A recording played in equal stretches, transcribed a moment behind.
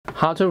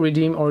how to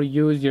redeem or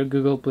use your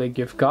Google Play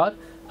gift card.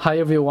 Hi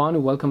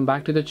everyone, welcome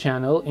back to the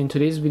channel. In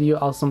today's video,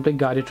 I'll simply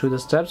guide you through the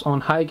steps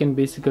on how you can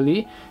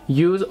basically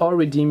use or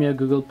redeem your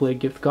Google Play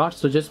gift card.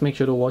 So just make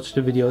sure to watch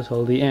the video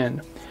till the end.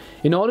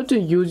 In order to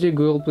use your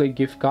Google Play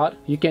gift card,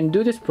 you can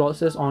do this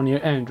process on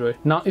your Android.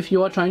 Now, if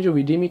you are trying to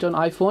redeem it on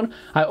iPhone,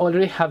 I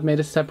already have made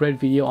a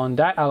separate video on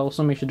that. I'll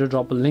also make sure to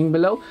drop a link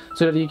below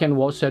so that you can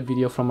watch that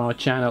video from our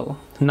channel.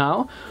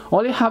 Now,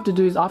 all you have to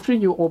do is after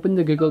you open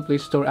the Google Play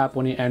Store app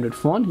on your Android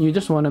phone, you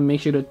just want to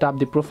make sure to tap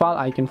the profile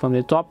icon from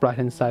the top right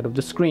hand side of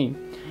the screen.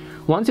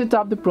 Once you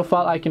tap the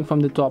profile icon from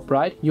the top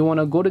right, you want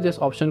to go to this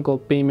option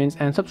called Payments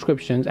and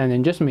Subscriptions, and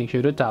then just make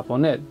sure to tap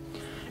on it.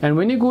 And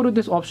when you go to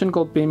this option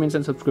called Payments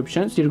and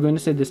Subscriptions, you're going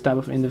to see this type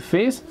of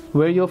interface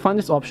where you'll find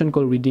this option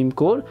called Redeem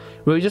Code,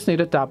 where you just need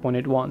to tap on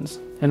it once.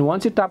 And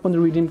once you tap on the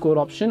Redeem Code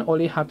option, all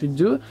you have to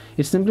do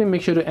is simply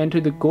make sure to enter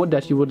the code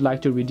that you would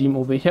like to redeem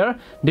over here,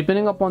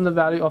 depending upon the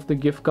value of the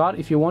gift card.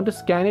 If you want to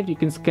scan it, you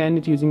can scan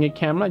it using a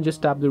camera.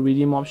 Just tap the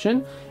Redeem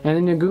option, and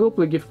then your Google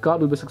Play gift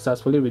card will be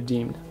successfully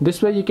redeemed.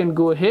 This way you can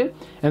go ahead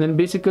and then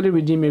basically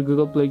redeem your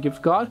Google Play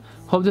gift card.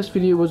 Hope this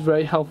video was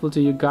very helpful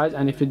to you guys,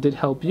 and if it did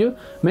help you,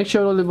 make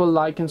sure to leave a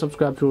like and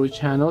subscribe to our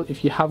channel.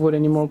 If you have got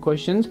any more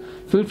questions,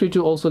 feel free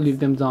to also leave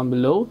them down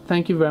below.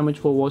 Thank you very much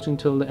for watching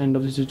till the end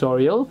of this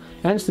tutorial,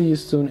 and see you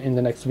soon in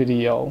the next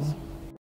video.